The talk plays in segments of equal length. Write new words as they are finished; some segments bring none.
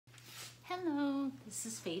Hello, this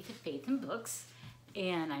is Faith at Faith and Books,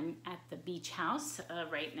 and I'm at the beach house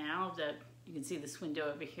right now. You can see this window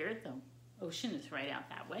over here. The ocean is right out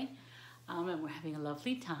that way, and we're having a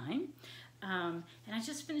lovely time. And I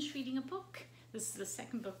just finished reading a book. This is the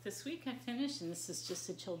second book this week I finished, and this is just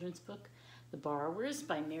a children's book, The Borrowers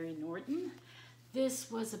by Mary Norton. This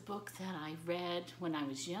was a book that I read when I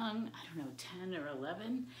was young, I don't know, 10 or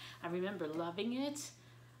 11. I remember loving it.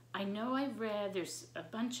 I know I read, there's a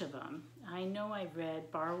bunch of them. I know I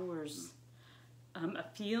read Borrowers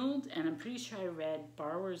Afield, and I'm pretty sure I read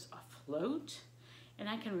Borrowers Afloat. And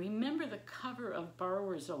I can remember the cover of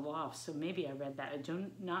Borrowers Aloft, so maybe I read that. I do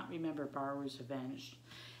not remember Borrowers Avenged.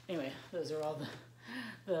 Anyway, those are all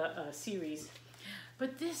the series.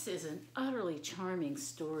 But this is an utterly charming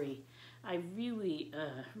story. I really,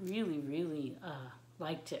 really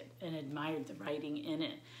liked it and admired the writing in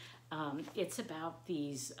it. It's about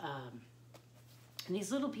these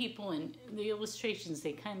little people, and the illustrations,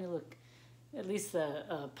 they kind of look, at least the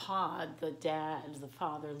the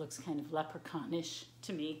father looks kind of leprechaunish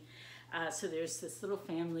to me. So there's this little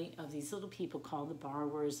family of these little people called the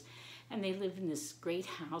Borrowers, and they live in this great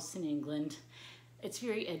house in England. It's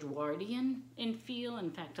very Edwardian in feel.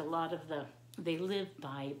 In fact, a lot of they live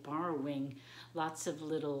by borrowing lots of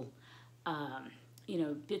little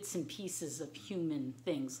bits and pieces of human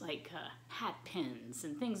things, like hat pins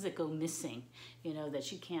and things that go missing,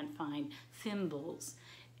 that you can't find, thimbles.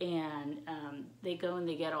 And they go and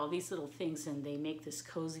they get all these little things, and they make this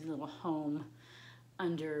cozy little home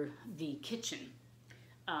under the kitchen,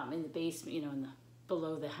 in the basement,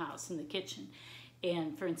 below the house in the kitchen.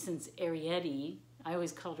 And for instance, Arietti, I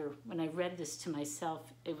always called her, when I read this to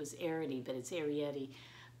myself, it was Arietti, but it's Arietti.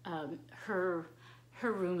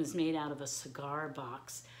 Her room is made out of a cigar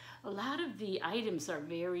box. A lot of the items are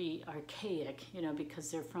very archaic, because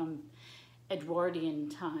they're from Edwardian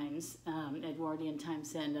times, and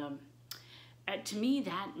to me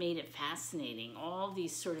that made it fascinating. All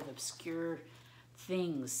these sort of obscure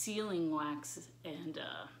things, sealing wax and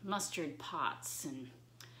mustard pots, and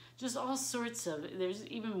just all sorts of, there's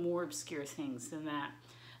even more obscure things than that.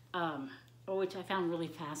 Which I found really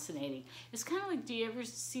fascinating. It's kind of like, do you ever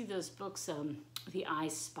see those books, the I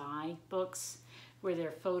Spy books, where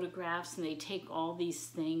they're photographs and they take all these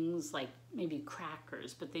things, like maybe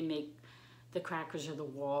crackers, but they make the crackers are the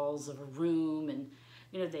walls of a room, and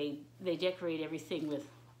they decorate everything with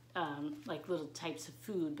like little types of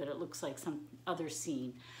food, but it looks like some other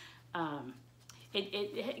scene.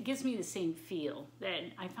 It gives me the same feel,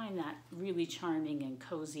 and I find that really charming and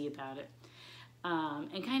cozy about it.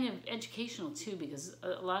 And kind of educational too, because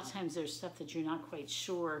a lot of times there's stuff that you're not quite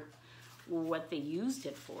sure what they used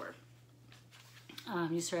it for.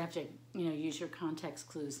 You sort of have to, use your context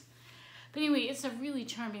clues. But anyway, it's a really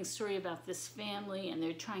charming story about this family, and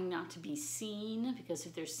they're trying not to be seen, because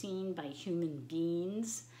if they're seen by human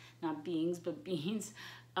beings, not beings, but beings,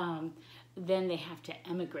 then they have to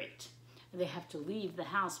emigrate. They have to leave the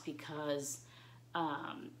house because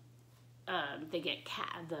they get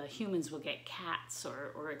the humans will get cats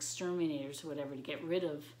or exterminators or whatever to get rid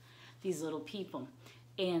of these little people.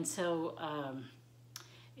 And so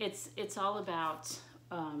it's all about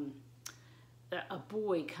a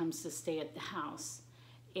boy comes to stay at the house,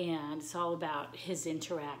 and it's all about his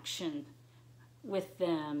interaction with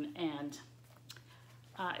them, and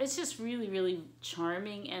it's just really, really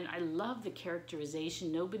charming, and I love the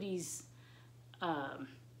characterization. Nobody's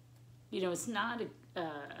it's not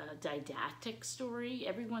a didactic story.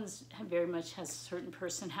 Everyone's very much has certain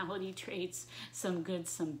personality traits, some good,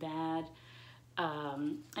 some bad.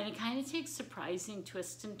 And it kind of takes surprising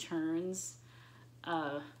twists and turns.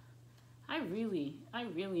 I really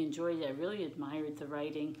enjoyed it. I really admired the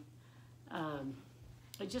writing.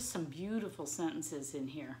 Just some beautiful sentences in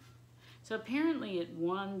here. So apparently it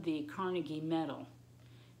won the Carnegie Medal.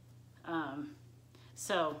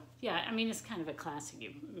 So yeah, I mean, it's kind of a classic.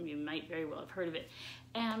 You might very well have heard of it.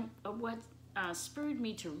 And what spurred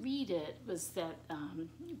me to read it was that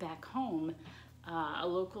back home, a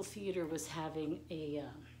local theater was having a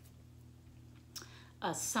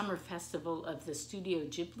summer festival of the Studio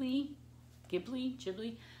Ghibli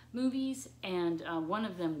movies, and one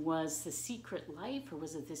of them was The Secret Life, or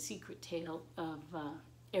was it The Secret Tale of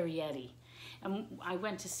Arietti? And I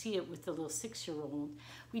went to see it with the little 6-year-old.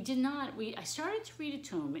 I started to read it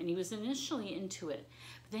to him, and he was initially into it,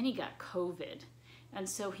 but then he got COVID. And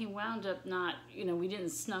so he wound up not, we didn't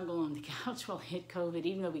snuggle on the couch while he had COVID,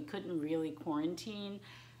 even though we couldn't really quarantine.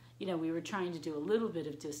 We were trying to do a little bit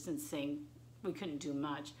of distancing. We couldn't do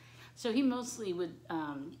much. So he mostly would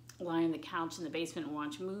lie on the couch in the basement and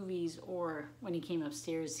watch movies, or when he came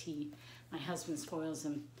upstairs, my husband spoils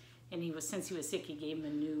him. and since he was sick, he gave him a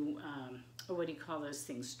new, what do you call those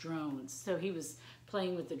things, drones. So he was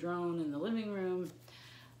playing with the drone in the living room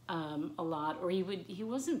a lot, or he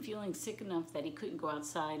wasn't feeling sick enough that he couldn't go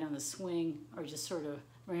outside on the swing or just sort of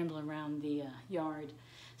ramble around the yard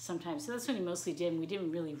sometimes. So that's what he mostly did, and we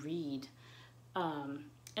didn't really read.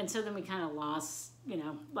 And so then we kind of lost,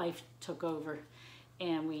 life took over,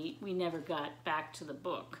 and we never got back to the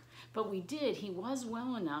book. But we did. He was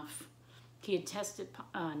well enough. He had tested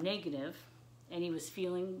negative, and he was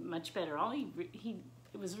feeling much better.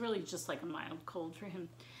 It was really just like a mild cold for him.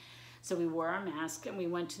 So we wore our mask, and we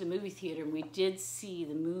went to the movie theater, and we did see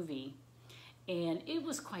the movie. And it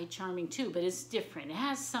was quite charming too, but it's different. It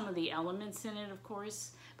has some of the elements in it, of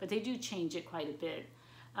course, but they do change it quite a bit.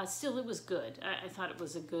 Still, it was good. I thought it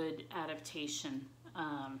was a good adaptation.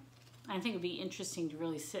 I think it'd be interesting to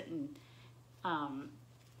really sit and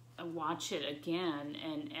watch it again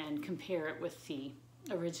and compare it with the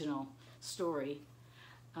original story.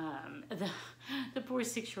 The poor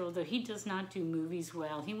 6-year-old, though, he does not do movies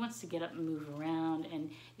well. He wants to get up and move around, and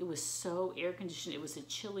it was so air conditioned. It was a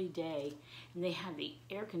chilly day, and they had the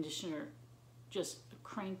air conditioner just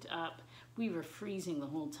cranked up. We were freezing the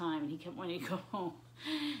whole time, and he kept wanting to go home.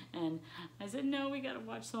 And I said, no, we got to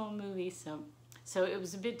watch the whole movie. So it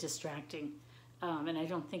was a bit distracting, and I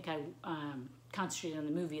don't think I concentrated on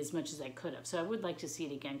the movie as much as I could have. So I would like to see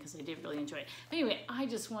it again because I did really enjoy it. But anyway, I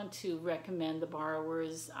just want to recommend The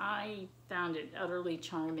Borrowers. I found it utterly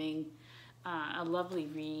charming, a lovely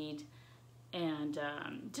read, and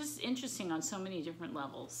just interesting on so many different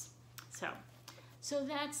levels. So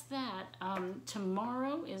that's that.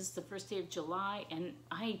 Tomorrow is the first day of July, and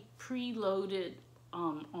I preloaded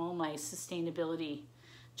all my sustainability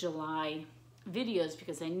July videos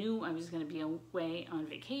because I knew I was going to be away on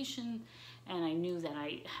vacation, and I knew that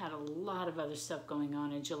I had a lot of other stuff going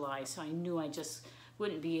on in July, so I knew I just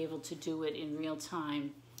wouldn't be able to do it in real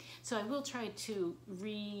time. So I will try to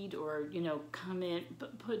read or, comment,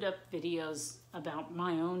 put up videos about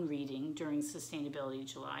my own reading during Sustainability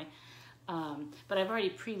July. But I've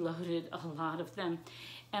already preloaded a lot of them,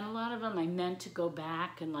 and a lot of them I meant to go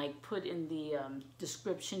back and put in the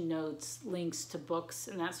description notes links to books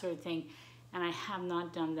and that sort of thing, and I have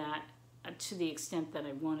not done that to the extent that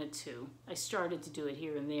I wanted to. I started to do it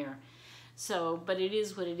here and there. So, but it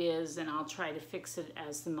is what it is, and I'll try to fix it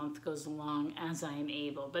as the month goes along as I am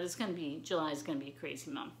able. But July is going to be a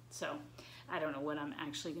crazy month, so I don't know what I'm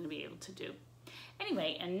actually going to be able to do.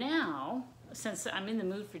 Anyway, and now, since I'm in the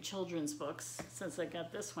mood for children's books, since I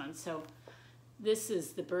got this one, so this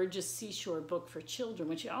is the Burgess Seashore book for children,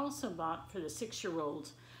 which I also bought for the 6-year-old,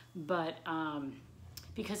 but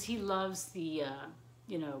because he loves the,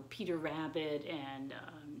 Peter Rabbit and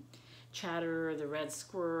Chatter the Red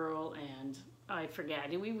Squirrel, and I forget.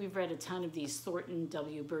 We've read a ton of these Thornton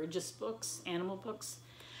W. Burgess books, animal books,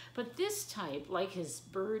 but this type, like his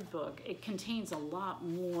bird book, it contains a lot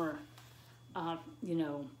more,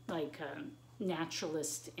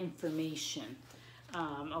 naturalist information,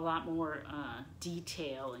 a lot more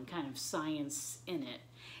detail and kind of science in it,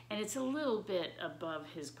 and it's a little bit above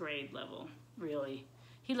his grade level, really.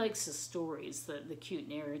 He likes the stories, the cute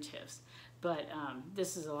narratives, but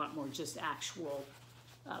this is a lot more just actual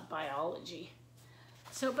biology.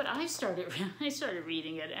 So, but I started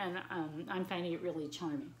reading it, and I'm finding it really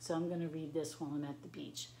charming. So I'm going to read this while I'm at the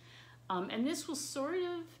beach, and this will sort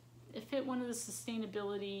of fit one of the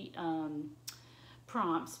sustainability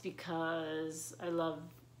prompts because I love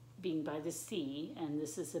being by the sea, and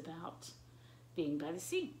this is about being by the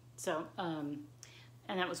sea. So, and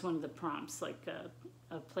that was one of the prompts, like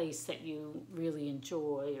a place that you really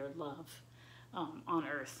enjoy or love on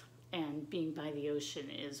Earth, and being by the ocean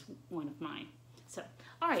is one of mine. So,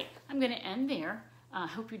 all right, I'm going to end there.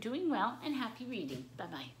 Hope you're doing well, and happy reading.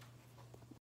 Bye-bye.